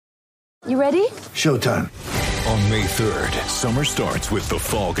You ready? Showtime. On May 3rd, summer starts with The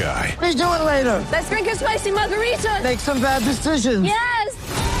Fall Guy. Let's do it later. Let's drink a spicy margarita. Make some bad decisions.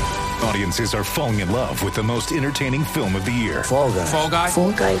 Yes! Audiences are falling in love with the most entertaining film of the year. Fall Guy. Fall Guy?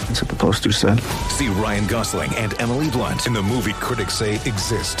 Fall guy. That's what the poster said. See Ryan Gosling and Emily Blunt in the movie critics say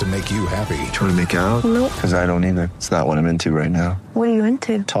exists to make you happy. Trying to make it out? Nope. Because I don't either. It's not what I'm into right now. What are you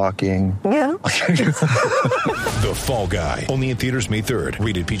into? Talking. Yeah. The Fall Guy. Only in theaters May 3rd.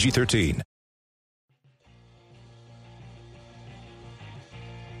 Rated PG-13.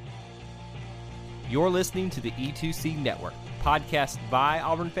 You're listening to the E2C Network, podcast by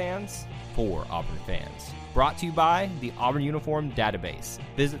Auburn fans for Auburn fans. Brought to you by the Auburn Uniform Database.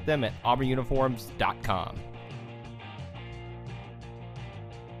 Visit them at auburnuniforms.com.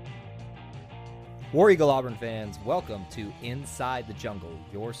 War Eagle Auburn fans, welcome to Inside the Jungle,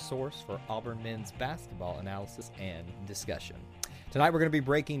 your source for Auburn men's basketball analysis and discussion. Tonight we're going to be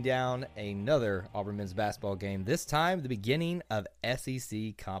breaking down another Auburn men's basketball game, this time the beginning of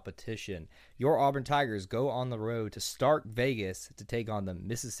SEC competition. Your Auburn Tigers go on the road to Stark Vegas to take on the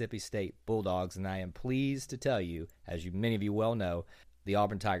Mississippi State Bulldogs, and I am pleased to tell you, as many of you well know, the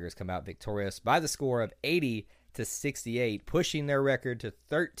Auburn Tigers come out victorious by the score of 80-68, pushing their record to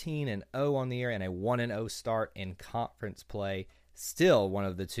 13-0 on the year and a 1-0 start in conference play. Still one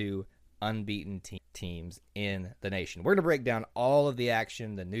of the two unbeaten teams in the nation. We're going to break down all of the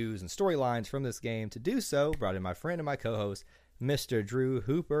action, the news, and storylines from this game. To do so, brought in my friend and my co-host, Mr. Drew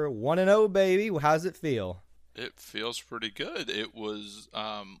Hooper. 1-0, baby. How's it feel? It feels pretty good. It was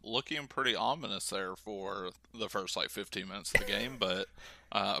looking pretty ominous there for the first 15 minutes of the game, but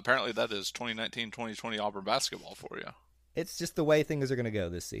apparently that is 2019-2020 Auburn basketball for you. It's just the way things are going to go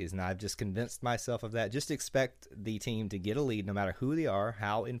this season. I've just convinced myself of that. Just expect the team to get a lead no matter who they are,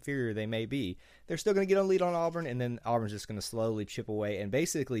 how inferior they may be. They're still going to get a lead on Auburn, and then Auburn's just going to slowly chip away and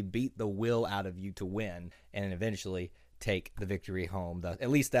basically beat the will out of you to win and eventually take the victory home.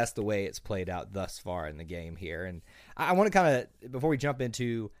 At least that's the way it's played out thus far in the game here. And I want to kind of, before we jump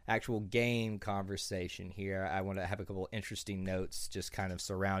into actual game conversation here, I want to have a couple of interesting notes just kind of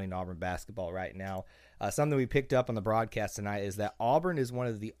surrounding Auburn basketball right now. Something we picked up on the broadcast tonight is that Auburn is one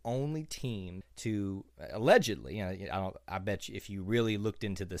of the only teams to allegedly, I bet you if you really looked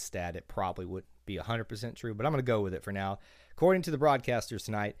into the stat, it probably would be 100% true, but I'm going to go with it for now. According to the broadcasters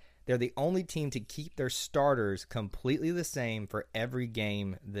tonight, they're the only team to keep their starters completely the same for every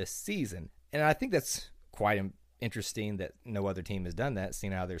game this season. And I think that's quite interesting that no other team has done that,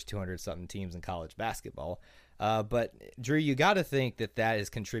 seeing how there's 200-something teams in college basketball. But, Drew, you got to think that has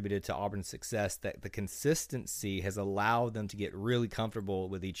contributed to Auburn's success, that the consistency has allowed them to get really comfortable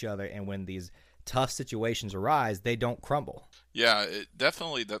with each other, and when these tough situations arise, they don't crumble. Yeah,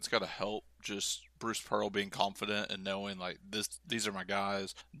 definitely that's got to help, just Bruce Pearl being confident and knowing, these are my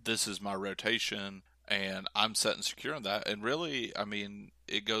guys, this is my rotation, and I'm set and secure on that. And really,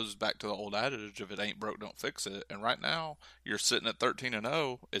 it goes back to the old adage, if it ain't broke, don't fix it. And right now, you're sitting at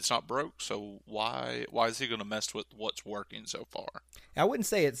 13-0. It's not broke, so why is he going to mess with what's working so far? I wouldn't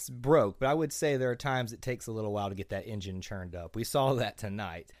say it's broke, but I would say there are times it takes a little while to get that engine churned up. We saw that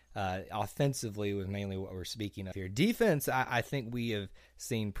tonight. Offensively was mainly what we're speaking of here. Defense, I think we have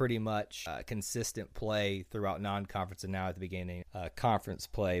seen pretty much consistent play throughout non-conference and now at the beginning conference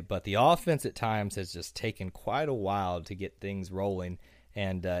play. But the offense at times has just taken quite a while to get things rolling,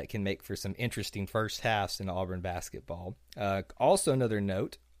 and it can make for some interesting first halves in Auburn basketball. Also, another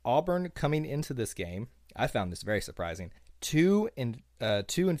note, Auburn coming into this game, I found this very surprising,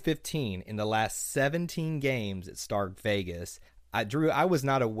 2-15 in the last 17 games at Stark Vegas. Drew, I was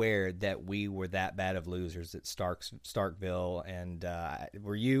not aware that we were that bad of losers at Starkville, and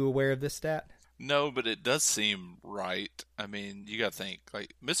were you aware of this stat? No, but it does seem right. You got to think,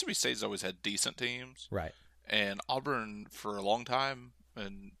 Mississippi State's always had decent teams. Right. And Auburn, for a long time,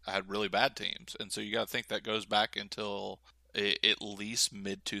 and had really bad teams. And so you got to think that goes back until at least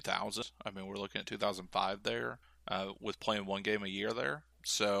mid-2000s. We're looking at 2005 there, with playing one game a year there.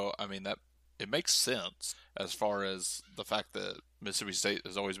 So, that it makes sense as far as the fact that Mississippi State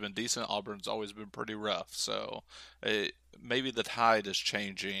has always been decent. Auburn's always been pretty rough. So maybe the tide is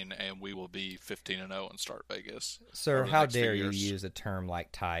changing and we will be 15-0 and start Vegas. Sir, how dare you use a term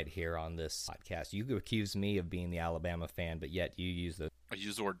like tide here on this podcast? You accuse me of being the Alabama fan, but yet you use the... I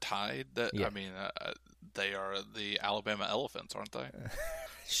use the word tide? Yeah. They are the Alabama Elephants, aren't they?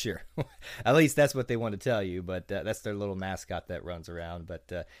 Sure. At least that's what they want to tell you, but that's their little mascot that runs around. But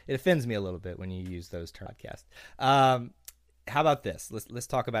it offends me a little bit when you use those terms. how about this? Let's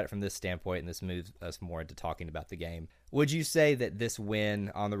talk about it from this standpoint, and this moves us more into talking about the game. Would you say that this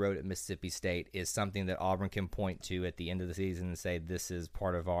win on the road at Mississippi State is something that Auburn can point to at the end of the season and say this is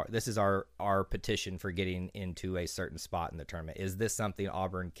part of our petition for getting into a certain spot in the tournament? Is this something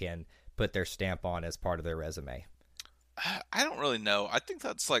Auburn can put their stamp on as part of their resume? I don't really know. I think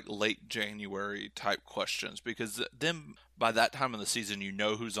that's like late January type questions, because then by that time of the season, you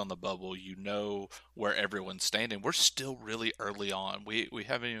know who's on the bubble, you know where everyone's standing. We're still really early on. We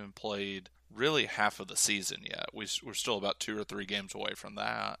haven't even played really half of the season yet. We're still about 2 or 3 games away from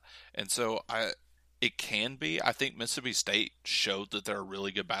that. And so it can be. I think Mississippi State showed that they're a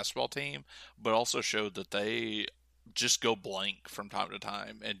really good basketball team, but also showed that they just go blank from time to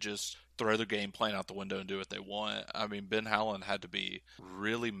time and just throw their game plan out the window and do what they want. I mean, Ben Howland had to be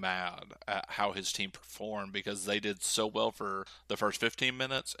really mad at how his team performed, because they did so well for the first 15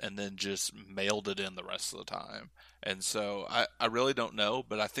 minutes and then just mailed it in the rest of the time. And so I really don't know,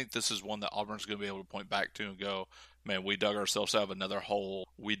 but I think this is one that Auburn's going to be able to point back to and go, man, we dug ourselves out of another hole.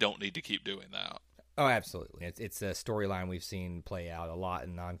 We don't need to keep doing that. Oh, absolutely. It's a storyline we've seen play out a lot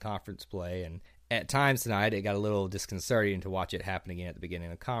in non-conference play, and at times tonight it got a little disconcerting to watch it happen again at the beginning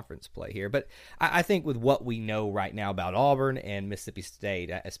of conference play here. But I think with what we know right now about Auburn and Mississippi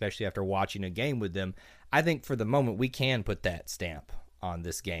State, especially after watching a game with them, I think for the moment we can put that stamp on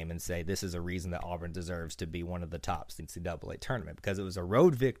this game and say this is a reason that Auburn deserves to be one of the tops in the NCAA tournament, because it was a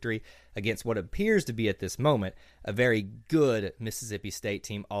road victory against what appears to be at this moment a very good Mississippi State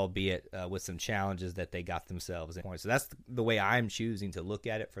team, albeit with some challenges that they got themselves in. So that's the way I'm choosing to look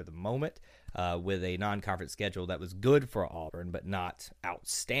at it for the moment, with a non-conference schedule that was good for Auburn but not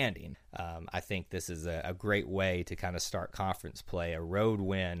outstanding. I think this is a great way to kind of start conference play. A road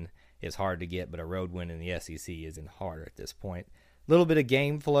win is hard to get, but a road win in the SEC isn't harder at this point. Little bit of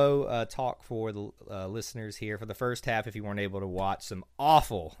game flow talk for the listeners here. For the first half, if you weren't able to watch, some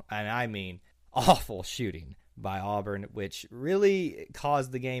awful, and I mean awful, shooting by Auburn, which really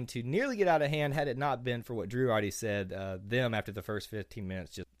caused the game to nearly get out of hand had it not been for what Drew already said, them after the first 15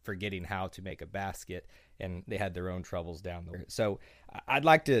 minutes just forgetting how to make a basket, and they had their own troubles down there. So I'd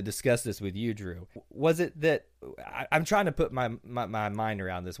like to discuss this with you, Drew. Was it that, I'm trying to put my mind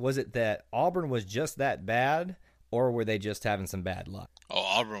around this, was it that Auburn was just that bad, or were they just having some bad luck? Oh,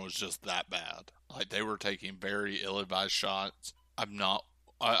 Auburn was just that bad. Like, they were taking very ill-advised shots. I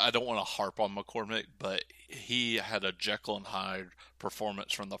don't want to harp on McCormick, but he had a Jekyll and Hyde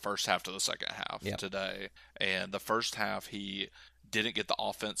performance from the first half to the second half today. And the first half, he didn't get the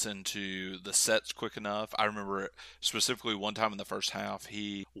offense into the sets quick enough. I remember specifically one time in the first half,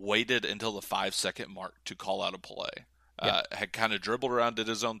 he waited until the 5-second mark to call out a play. Had kind of dribbled around, did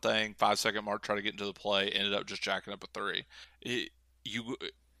his own thing, 5-second mark, tried to get into the play, ended up just jacking up a three.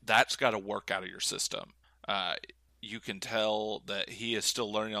 That's got to work out of your system. You can tell that he is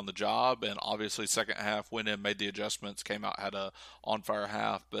still learning on the job, and obviously second half went in, made the adjustments, came out, had a on-fire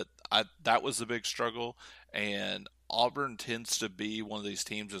half, but that was the big struggle. And Auburn tends to be one of these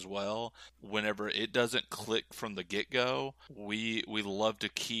teams as well. Whenever it doesn't click from the get-go, we love to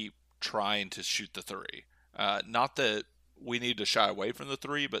keep trying to shoot the three. Not that we need to shy away from the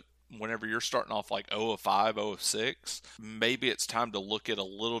three, but whenever you're starting off like 0 of 5, 0 of 6, maybe it's time to look at a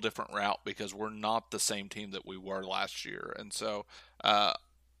little different route, because we're not the same team that we were last year. And so,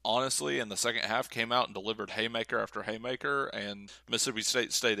 honestly, in the second half, came out and delivered haymaker after haymaker, and Mississippi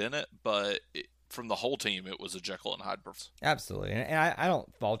State stayed in it, but from the whole team, it was a Jekyll and Hyde performance. Absolutely. And I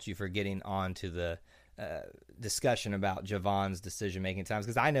don't fault you for getting on to the discussion about Javon's decision-making times,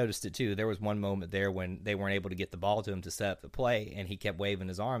 because I noticed it too. There was one moment there when they weren't able to get the ball to him to set up the play, and he kept waving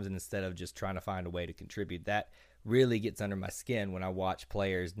his arms, and instead of just trying to find a way to contribute, that really gets under my skin when I watch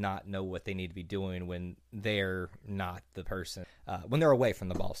players not know what they need to be doing when they're not the person, when they're away from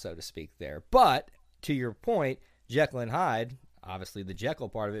the ball, so to speak there. But to your point, Jekyll and Hyde, obviously the Jekyll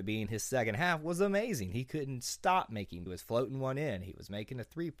part of it being his second half, was amazing. He couldn't stop making. He was floating one in. He was making a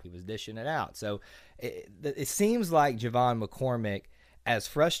three. He was dishing it out. So it seems like Javon McCormick, as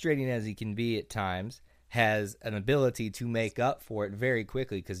frustrating as he can be at times, has an ability to make up for it very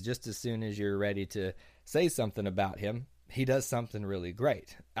quickly, because just as soon as you're ready to say something about him, he does something really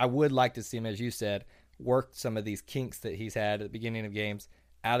great. I would like to see him, as you said, work some of these kinks that he's had at the beginning of games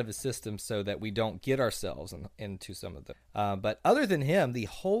out of his system so that we don't get ourselves into some of them. But other than him, the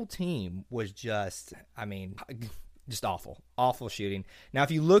whole team was just awful shooting. Now,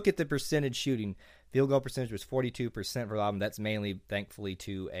 if you look at the percentage shooting, field goal percentage was 42% for Auburn. That's mainly, thankfully,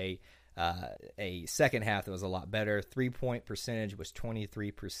 to a second half that was a lot better. 3-point percentage was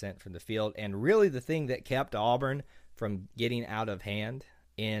 23% from the field. And really the thing that kept Auburn from getting out of hand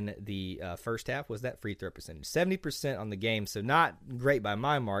in the first half was that free throw percentage. 70% on the game, so not great by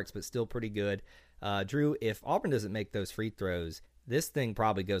my marks, but still pretty good. Drew, if Auburn doesn't make those free throws, this thing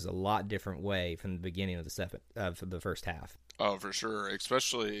probably goes a lot different way from the beginning of the first half. Oh, for sure.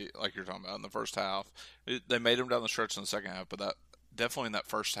 Especially like you're talking about in the first half. They made them down the stretch in the second half, but that definitely in that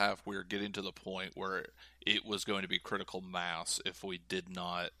first half we were getting to the point where it was going to be critical mass if we did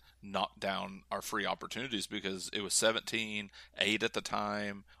not knock down our free opportunities, because it was 17-8 at the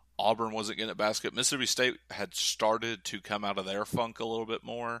time. Auburn wasn't getting a basket. Mississippi State had started to come out of their funk a little bit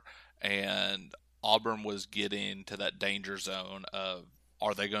more, and Auburn was getting to that danger zone of,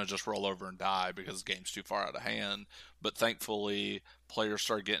 are they going to just roll over and die because the game's too far out of hand? But thankfully, players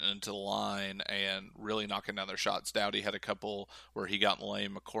started getting into the line and really knocking down their shots. Dowdy had a couple where he got in the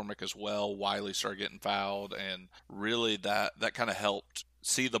lane, McCormick as well. Wiley started getting fouled, and really that kind of helped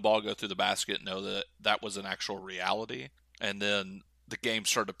see the ball go through the basket, know that that was an actual reality, and then the game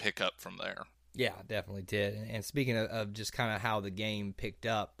started to pick up from there. Yeah, definitely did. And speaking of just kind of how the game picked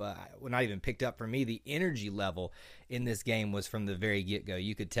up, well, not even picked up for me, the energy level in this game was from the very get-go.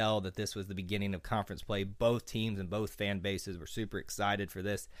 You could tell that this was the beginning of conference play. Both teams and both fan bases were super excited for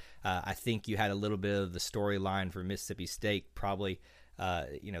this. I think you had a little bit of the storyline for Mississippi State. Probably,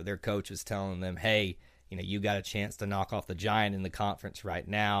 their coach was telling them, hey, you got a chance to knock off the giant in the conference right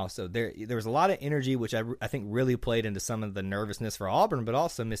now. So there was a lot of energy, which I think really played into some of the nervousness for Auburn, but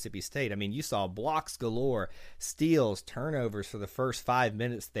also Mississippi State. I mean, you saw blocks galore, steals, turnovers for the first 5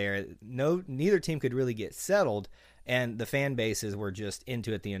 minutes there. Neither team could really get settled, and the fan bases were just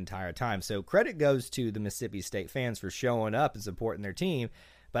into it the entire time. So credit goes to the Mississippi State fans for showing up and supporting their team.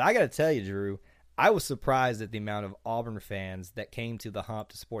 But I got to tell you, Drew, I was surprised at the amount of Auburn fans that came to the Hump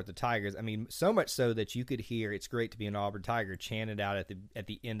to support the Tigers. I mean, so much so that you could hear "It's great to be an Auburn Tiger" chanted out at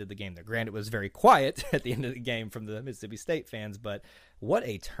the end of the game. Now, granted, it was very quiet at the end of the game from the Mississippi State fans, but what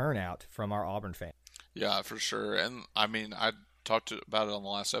a turnout from our Auburn fans. Yeah, for sure. And I mean, I talked about it on the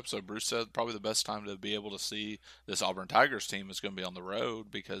last episode. Bruce said probably the best time to be able to see this Auburn Tigers team is going to be on the road,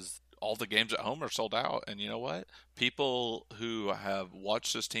 because all the games at home are sold out. And you know what? People who have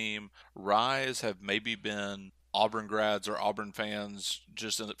watched this team rise have maybe been Auburn grads or Auburn fans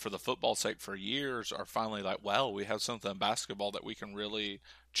just for the football sake for years, are finally like, well, we have something in basketball that we can really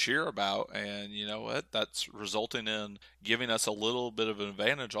cheer about. And you know what? That's resulting in giving us a little bit of an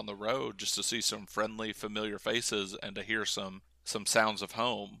advantage on the road, just to see some friendly, familiar faces and to hear some sounds of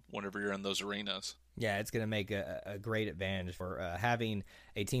home whenever you're in those arenas. Yeah, it's going to make a great advantage for having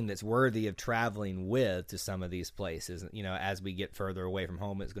a team that's worthy of traveling with to some of these places. As we get further away from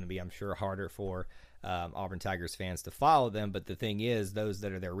home, it's going to be, I'm sure, harder for Auburn Tigers fans to follow them. But the thing is, those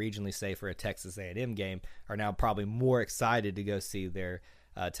that are there regionally, say for a Texas A&M game, are now probably more excited to go see their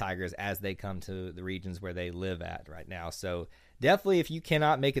Tigers as they come to the regions where they live at right now. So definitely, if you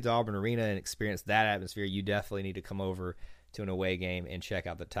cannot make it to Auburn Arena and experience that atmosphere, you definitely need to come over to an away game and check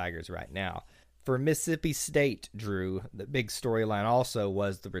out the Tigers right now. For Mississippi State, Drew, the big storyline also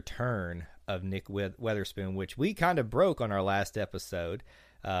was the return of Nick Weatherspoon, which we kind of broke on our last episode.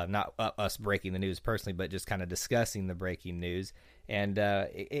 Not us breaking the news personally, but just kind of discussing the breaking news. And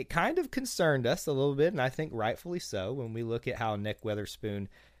it kind of concerned us a little bit, and I think rightfully so, when we look at how Nick Weatherspoon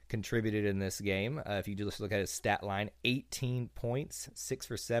contributed in this game. If you just look at his stat line, 18 points, 6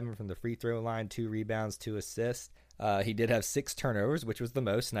 for 7 from the free throw line, 2 rebounds, 2 assists. He did have 6 turnovers, which was the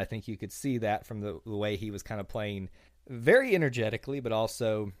most, and I think you could see that from the way he was kind of playing very energetically, but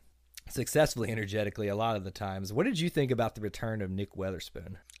also successfully energetically a lot of the times. What did you think about the return of Nick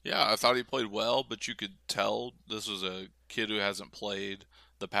Weatherspoon? Yeah, I thought he played well, but you could tell this was a kid who hasn't played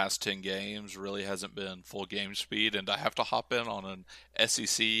the past 10 games, really hasn't been full game speed, and to have to hop in on an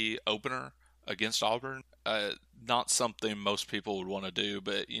SEC opener against Auburn, not something most people would want to do,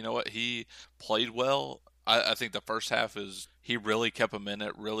 but you know what? He played well. I think the first half he really kept him in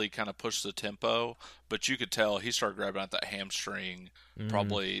it, really kind of pushed the tempo, but you could tell he started grabbing at that hamstring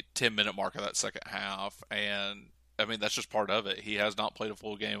probably 10-minute mark of that second half. And I mean, that's just part of it. He has not played a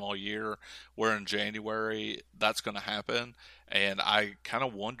full game all year, where in January that's going to happen. And I kind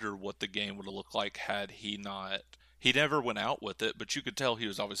of wonder what the game would have looked like had he not. He never went out with it, but you could tell he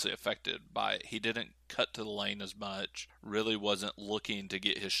was obviously affected by it. He didn't cut to the lane as much, really wasn't looking to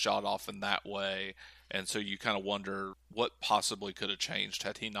get his shot off in that way. And so you kind of wonder what possibly could have changed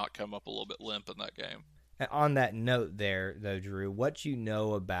had he not come up a little bit limp in that game. And on that note there, though, Drew, what you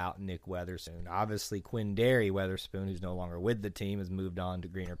know about Nick Weatherspoon? Obviously, Quindary Weatherspoon, who's no longer with the team, has moved on to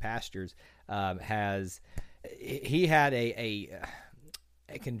greener pastures. He had a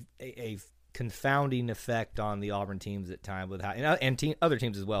confounding effect on the Auburn teams at times with how, and other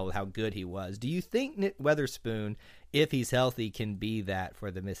teams as well, with how good he was. Do you think Nick Weatherspoon, if he's healthy, can be that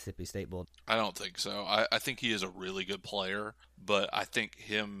for the Mississippi State Bulldogs? I don't think so. I think he is a really good player, but I think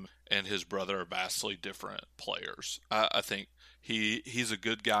him and his brother are vastly different players. I think he's a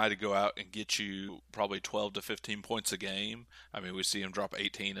good guy to go out and get you probably 12 to 15 points a game. I mean, we see him drop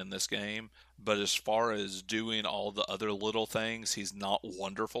 18 in this game. But as far as doing all the other little things, he's not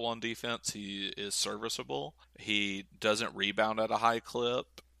wonderful on defense. He is serviceable. He doesn't rebound at a high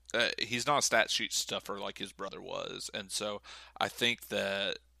clip. He's not a stat sheet stuffer like his brother was. And so I think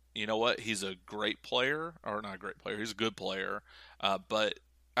that, you know what, he's a great player, or not a great player, he's a good player, but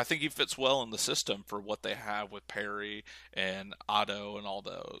I think he fits well in the system for what they have with Perry and Otto and all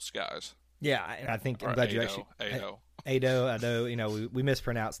those guys. Yeah, and I think I'm glad you actually Ado, I know, we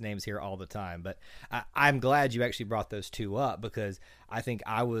mispronounce names here all the time, but I'm glad you actually brought those two up, because I think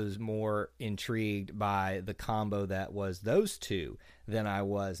I was more intrigued by the combo that was those two than I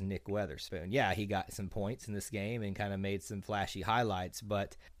was Nick Weatherspoon. Yeah, he got some points in this game and kind of made some flashy highlights,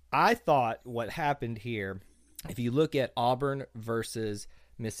 but I thought what happened here, if you look at Auburn versus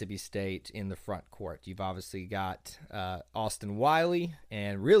Mississippi State in the front court, you've obviously got Austin Wiley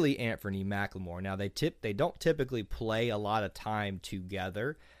and really Anthony McLemore. Now they don't typically play a lot of time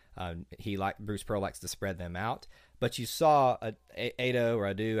together. Bruce Pearl likes to spread them out, but you saw Ado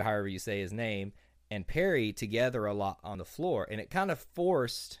or Adu, however you say his name, and Perry together a lot on the floor, and it kind of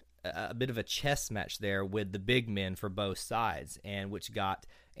forced a bit of a chess match there with the big men for both sides, and which got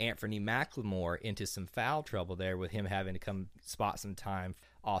Anthony McLemore into some foul trouble there, with him having to come spot some time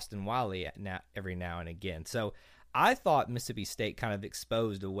Austin Wiley every now and again. So I thought Mississippi State kind of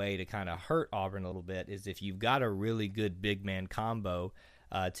exposed a way to kind of hurt Auburn a little bit, is if you've got a really good big man combo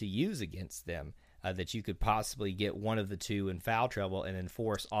to use against them, that you could possibly get one of the two in foul trouble and then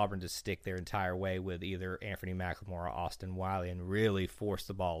force Auburn to stick their entire way with either Anthony McLemore or Austin Wiley and really force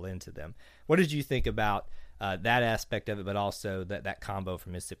the ball into them. What did you think about that aspect of it, but also that combo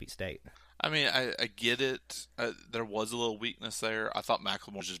from Mississippi State? I mean, I get it. There was a little weakness there. I thought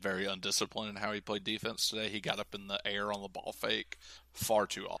McLemore was just very undisciplined in how he played defense today. He got up in the air on the ball fake far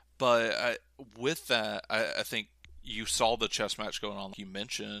too often. But with that, I think you saw the chess match going on, like you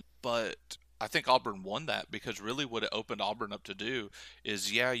mentioned, but I think Auburn won that, because really what it opened Auburn up to do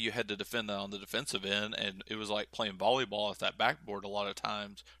is, yeah, you had to defend that on the defensive end, and it was like playing volleyball at that backboard a lot of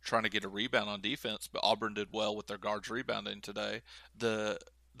times, trying to get a rebound on defense, but Auburn did well with their guards rebounding today. The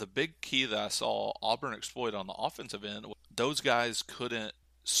big key that I saw Auburn exploit on the offensive end, those guys couldn't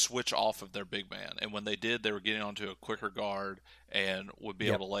switch off of their big man, and when they did, they were getting onto a quicker guard and would be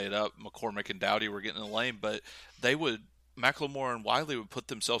able to lay it up. McCormick and Dowdy were getting in the lane, but McLemore and Wiley would put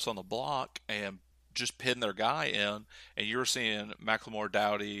themselves on the block and just pin their guy in, and you're seeing McLemore,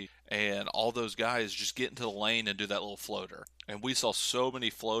 Dowdy, and all those guys just get into the lane and do that little floater. And we saw so many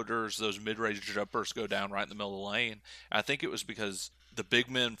floaters, those mid-range jumpers go down right in the middle of the lane. And I think it was because the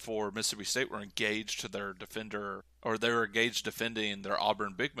big men for Mississippi State were engaged to their defender, or they were engaged defending their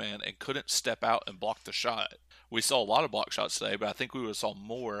Auburn big man and couldn't step out and block the shot. We saw a lot of block shots today, but I think we would have saw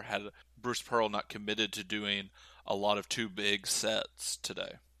more had Bruce Pearl not committed to doing a lot of too big sets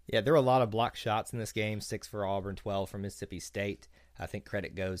today. Yeah, there were a lot of block shots in this game, 6 for Auburn, 12 for Mississippi State. I think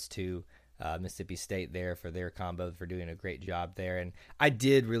credit goes to Mississippi State there for their combo, for doing a great job there. And I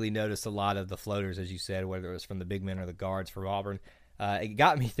did really notice a lot of the floaters, as you said, whether it was from the big men or the guards for Auburn. It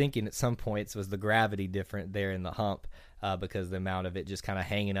got me thinking at some points, was the gravity different there in the hump, because the amount of it just kind of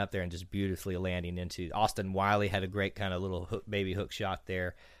hanging up there and just beautifully landing into. Austin Wiley had a great kind of little baby hook shot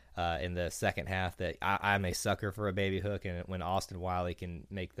there in the second half that I'm a sucker for a baby hook, and when Austin Wiley can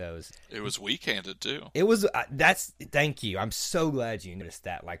make those. It was weak-handed, too. It was, thank you. I'm so glad you noticed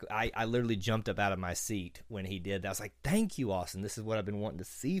that. Like, I literally jumped up out of my seat when he did that. I was like, thank you, Austin. This is what I've been wanting to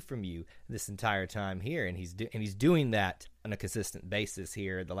see from you this entire time here, and he's doing that on a consistent basis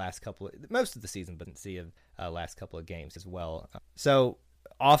here most of the season, but see of last couple of games as well. So,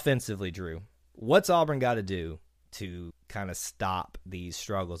 offensively, Drew, what's Auburn got to do to kind of stop these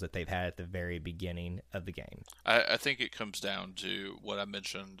struggles that they've had at the very beginning of the game? I think it comes down to what I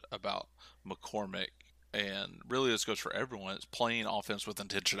mentioned about McCormick, and really this goes for everyone. It's playing offense with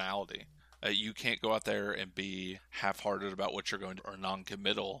intentionality. You can't go out there and be half-hearted about what you're going to, or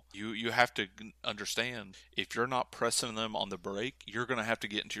non-committal. You have to understand, if you're not pressing them on the break, you're going to have to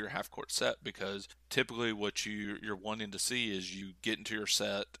get into your half-court set, because typically what you're wanting to see is you get into your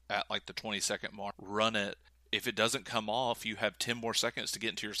set at like the 20-second mark, run it, if it doesn't come off, you have 10 more seconds to get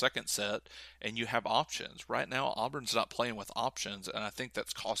into your second set, and you have options. Right now, Auburn's not playing with options, and I think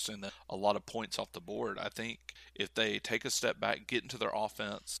that's costing them a lot of points off the board. I think if they take a step back, get into their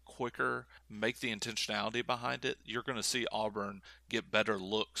offense quicker, make the intentionality behind it, you're going to see Auburn get better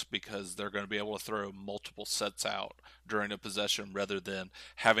looks because they're going to be able to throw multiple sets out during a possession rather than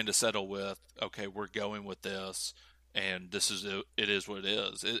having to settle with, okay, we're going with this, and this is it is what it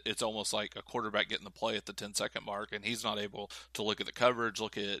is. It's almost like a quarterback getting the play at the 10-second mark, and he's not able to look at the coverage,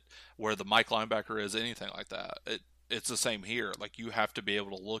 look at where the Mike linebacker is, anything like that. It's the same here. Like, you have to be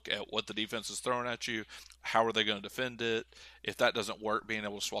able to look at what the defense is throwing at you. How are they going to defend it? If that doesn't work, being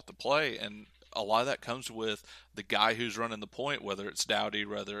able to swap the play. And a lot of that comes with the guy who's running the point, whether it's Dowdy,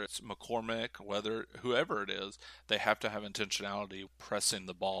 whether it's McCormick, whether whoever it is, they have to have intentionality pressing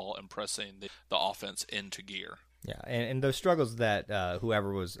the ball and pressing the offense into gear. Yeah, and those struggles that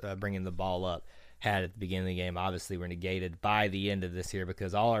whoever was bringing the ball up had at the beginning of the game obviously were negated by the end of this here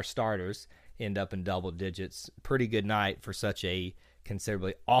because all our starters end up in double digits. Pretty good night for such a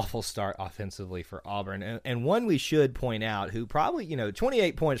considerably awful start offensively for Auburn. And one we should point out who probably,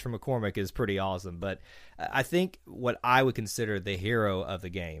 28 points from McCormick is pretty awesome, but I think what I would consider the hero of the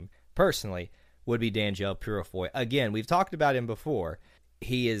game, personally, would be Danjel Purifoy. Again, we've talked about him before.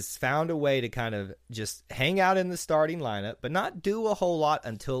 He has found a way to kind of just hang out in the starting lineup, but not do a whole lot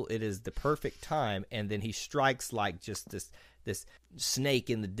until it is the perfect time, and then he strikes like just this snake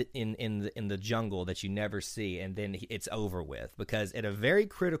in the jungle that you never see, and then it's over with. Because at a very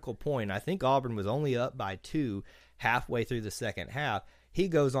critical point, I think Auburn was only up by 2 halfway through the second half. He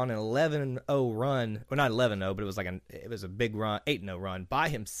goes on an 11-0 run, well, not 11-0, but it was a big run, 8-0 run by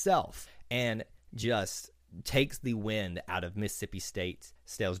himself, and just takes the wind out of Mississippi State's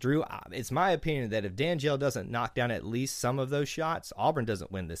sails. Drew, it's my opinion that if Danjel doesn't knock down at least some of those shots, Auburn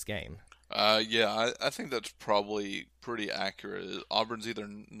doesn't win this game. Yeah, I think that's probably pretty accurate. Auburn's either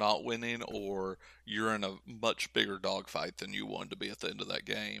not winning or you're in a much bigger dogfight than you wanted to be at the end of that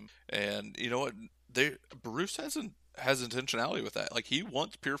game. And you know what? Bruce has intentionality with that. Like, he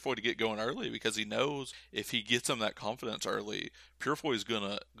wants Purifoy to get going early because he knows if he gets him that confidence early, Purifoy is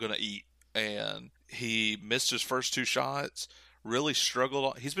gonna eat. And he missed his first 2 shots, really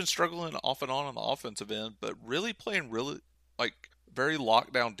struggled. He's been struggling off and on the offensive end, but really playing very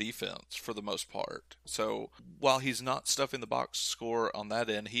lockdown defense for the most part. So while he's not stuffing the box score on that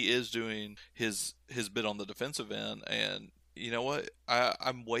end, he is doing his bit on the defensive end. And you know what?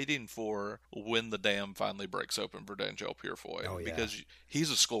 I'm waiting for when the dam finally breaks open for Danjel Purifoy, because he's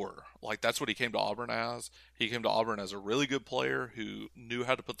a scorer. Like, that's what he came to Auburn as. He came to Auburn as a really good player who knew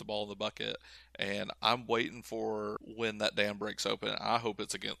how to put the ball in the bucket, and I'm waiting for when that dam breaks open. I hope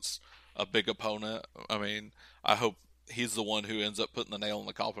it's against a big opponent. I mean, I hope he's the one who ends up putting the nail in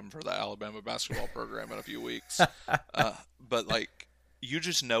the coffin for the Alabama basketball program in a few weeks. But like, you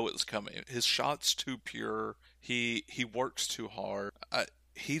just know it's coming. His shot's too pure. He works too hard.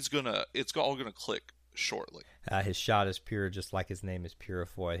 It's all gonna click shortly. His shot is pure, just like his name is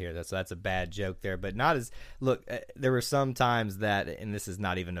Purifoy here. That's a bad joke there, but not as look. There were some times that, and this is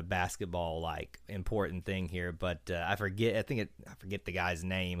not even a basketball like important thing here, but I forget the guy's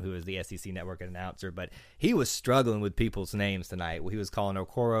name who was the SEC Network announcer, but he was struggling with people's names tonight. He was calling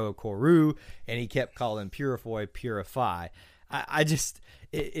Okoro Koru, and he kept calling Purifoy Purify.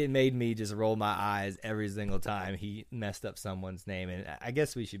 It made me just roll my eyes every single time he messed up someone's name. And I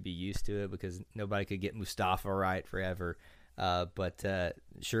guess we should be used to it because nobody could get Mustafa right forever. But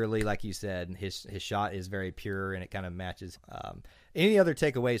surely, like you said, his shot is very pure and it kind of matches. Any other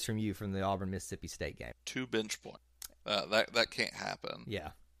takeaways from you from the Auburn-Mississippi State game? 2 bench points. That can't happen.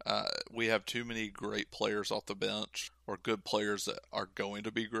 Yeah. We have too many great players off the bench, or good players that are going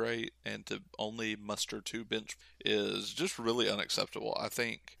to be great, and to only muster 2 bench is just really unacceptable. I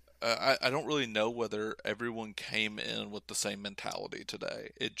think I don't really know whether everyone came in with the same mentality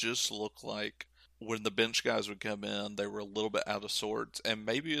today. It just looked like when the bench guys would come in, they were a little bit out of sorts, and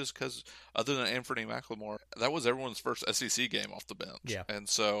maybe it's because other than Anthony McLemore, that was everyone's first SEC game off the bench. Yeah. And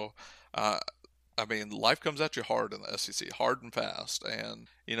so I mean, life comes at you hard in the SEC, hard and fast. And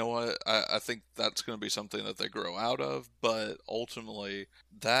you know what? I think that's going to be something that they grow out of. But ultimately,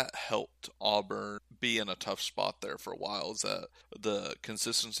 that helped Auburn be in a tough spot there for a while. Is that the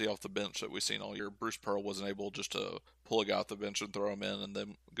consistency off the bench that we've seen all year? Bruce Pearl wasn't able just to pull a guy off the bench and throw him in and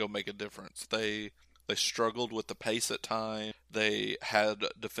then go make a difference. They struggled with the pace at times. They had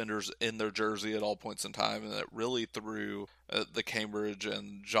defenders in their jersey at all points in time, and that really threw the Cambridge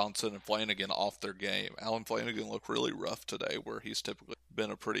and Johnson and Flanagan off their game. Alan Flanagan looked really rough today, where he's typically been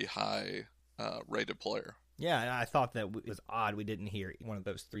a pretty high rated player. Yeah, and I thought that it was odd we didn't hear one of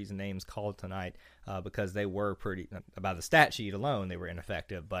those three names called tonight because they were pretty, by the stat sheet alone, they were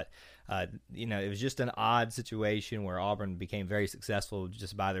ineffective. But, it was just an odd situation where Auburn became very successful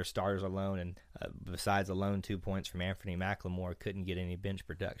just by their starters alone. And besides alone 2 points from Anthony McLemore, couldn't get any bench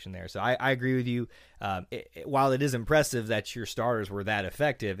production there. So I agree with you. While it is impressive that your starters were that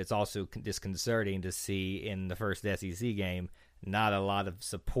effective, it's also disconcerting to see in the first SEC game not a lot of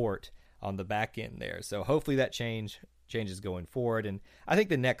support on the back end there. So hopefully that changes going forward. And I think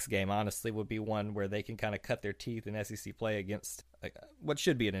the next game, honestly, would be one where they can kind of cut their teeth in SEC play against what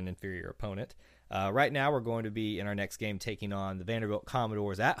should be an inferior opponent. Right now, we're going to be in our next game taking on the Vanderbilt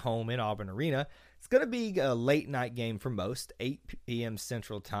Commodores at home in Auburn Arena. It's going to be a late night game for most, 8 p.m.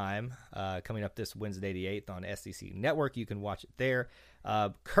 Central Time, coming up this Wednesday the 8th on SEC Network. You can watch it there.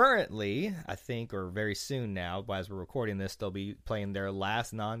 Currently, I think, or very soon now, as we're recording this, they'll be playing their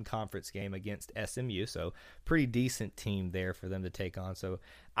last non-conference game against SMU, so pretty decent team there for them to take on. So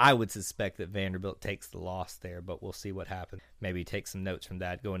I would suspect that Vanderbilt takes the loss there, but we'll see what happens. Maybe take some notes from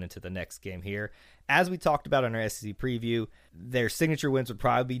that going into the next game here. As we talked about in our SEC preview, their signature wins would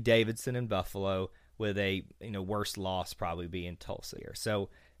probably be Davidson and Buffalo, with a worst loss probably being Tulsa here. So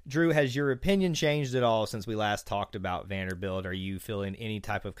Drew, has your opinion changed at all since we last talked about Vanderbilt? Are you feeling any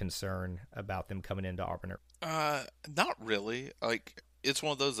type of concern about them coming into Auburn? Not really. Like, it's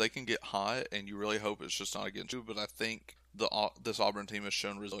one of those, they can get hot, and you really hope it's just not against you. But I think this Auburn team has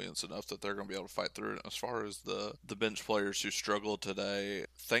shown resilience enough that they're going to be able to fight through it. As far as the bench players who struggled today,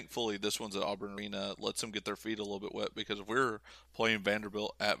 thankfully this one's at Auburn Arena lets them get their feet a little bit wet, because if we're playing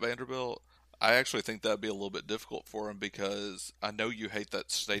Vanderbilt at Vanderbilt, I actually think that'd be a little bit difficult for him, because I know you hate that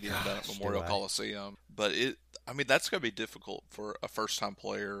stadium down at Memorial Coliseum, but that's going to be difficult for a first-time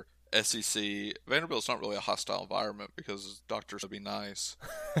player. SEC, Vanderbilt's not really a hostile environment because doctors would be nice,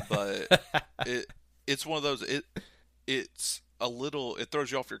 but it's one of those, it's a little, it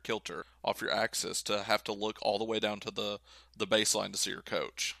throws you off your kilter, off your axis, to have to look all the way down to the baseline to see your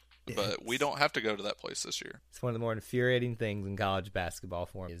coach. But we don't have to go to that place this year. It's one of the more infuriating things in college basketball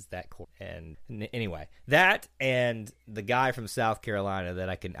for me is that court. And anyway, that and the guy from South Carolina that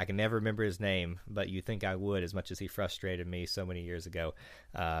I can never remember his name, but you think I would, as much as he frustrated me so many years ago.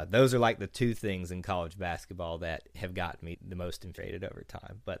 Those are like the two things in college basketball that have gotten me the most infuriated over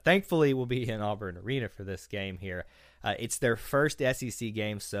time. But thankfully, we'll be in Auburn Arena for this game here. It's their first SEC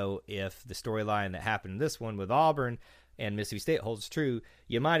game, so if the storyline that happened in this one with Auburn and Mississippi State holds true,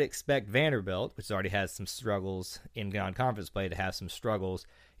 you might expect Vanderbilt, which already has some struggles in non-conference play, to have some struggles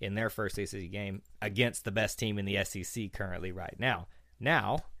in their first SEC game against the best team in the SEC currently right now.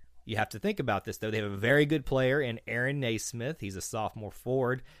 Now, you have to think about this, though. They have a very good player in Aaron Naismith. He's a sophomore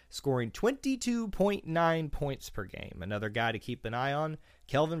forward, scoring 22.9 points per game. Another guy to keep an eye on,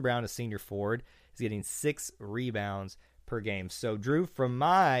 Kelvin Brown, a senior forward, is getting 6 rebounds per game. So, Drew, from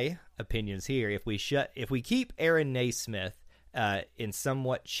my opinions here, if we keep Aaron Naismith in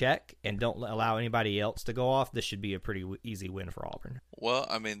somewhat check and don't allow anybody else to go off, this should be a pretty easy win for Auburn. Well,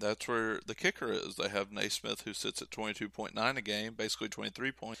 that's where the kicker is. They have Naismith, who sits at 22.9 a game, basically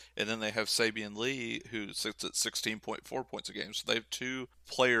 23 points, and then they have Sabian Lee, who sits at 16.4 points a game. So they have 2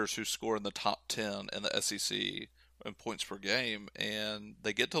 players who score in the top 10 in the SEC in points per game, and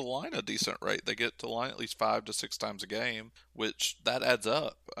they get to the line a decent rate. They get to the line at least 5 to 6 times a game, which that adds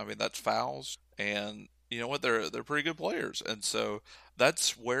up. That's fouls, and you know what? They're pretty good players, and so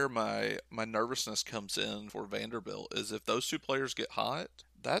that's where my nervousness comes in for Vanderbilt. Is if those 2 players get hot,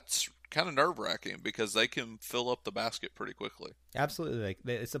 that's kind of nerve-wracking, because they can fill up the basket pretty quickly. Absolutely.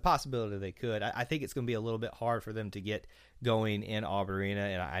 It's a possibility they could. I think it's going to be a little bit hard for them to get going in Auburn Arena,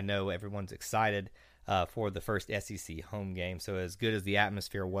 and I know everyone's excited for the first SEC home game. So as good as the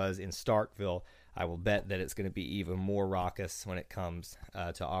atmosphere was in Starkville, I will bet that it's going to be even more raucous when it comes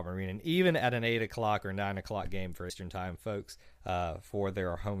to Auburn Arena, and even at an 8 o'clock or 9 o'clock game for Eastern Time folks for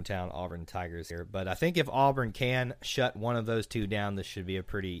their hometown Auburn Tigers here. But I think if Auburn can shut one of those 2 down, this should be a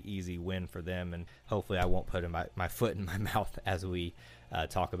pretty easy win for them, and hopefully I won't put my foot in my mouth as we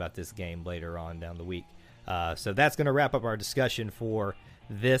talk about this game later on down the week. So that's going to wrap up our discussion for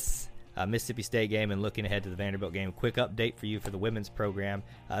this Mississippi State game and looking ahead to the Vanderbilt game. Quick update for you for the women's program.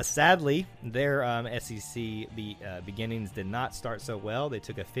 Sadly, their SEC beginnings did not start so well. They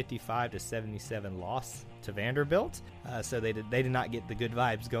took a 55-77 loss to Vanderbilt, so they did not get the good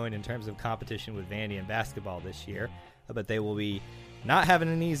vibes going in terms of competition with Vandy in basketball this year. But they will be not having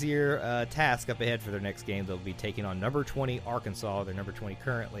an easier task up ahead for their next game. They'll be taking on number 20 Arkansas. They're number 20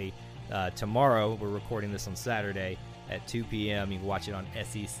 currently. Tomorrow, we're recording this on Saturday at 2 p.m. You can watch it on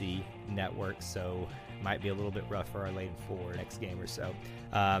SEC Network. So might be a little bit rough for our lane 4 next game or so.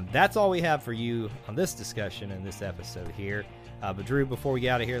 That's all we have for you on this discussion and this episode here. But Drew, before we get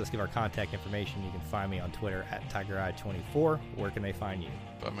out of here, let's give our contact information. You can find me on Twitter at TigerEye24. Where can they find you?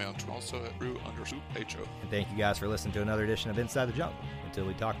 Find me on Twitter also at Drew_HO. And thank you guys for listening to another edition of Inside the Jungle. Until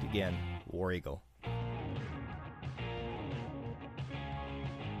we talk again, War Eagle.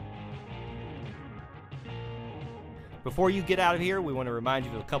 Before you get out of here, we want to remind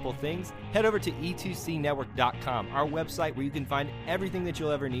you of a couple of things. Head over to e2cnetwork.com, our website where you can find everything that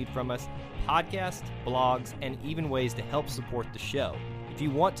you'll ever need from us, podcasts, blogs, and even ways to help support the show. If you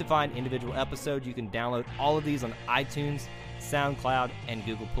want to find individual episodes, you can download all of these on iTunes, SoundCloud, and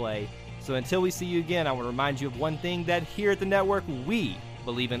Google Play. So until we see you again, I want to remind you of one thing, that here at the network, we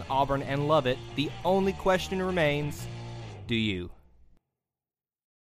believe in Auburn and love it. The only question remains, do you?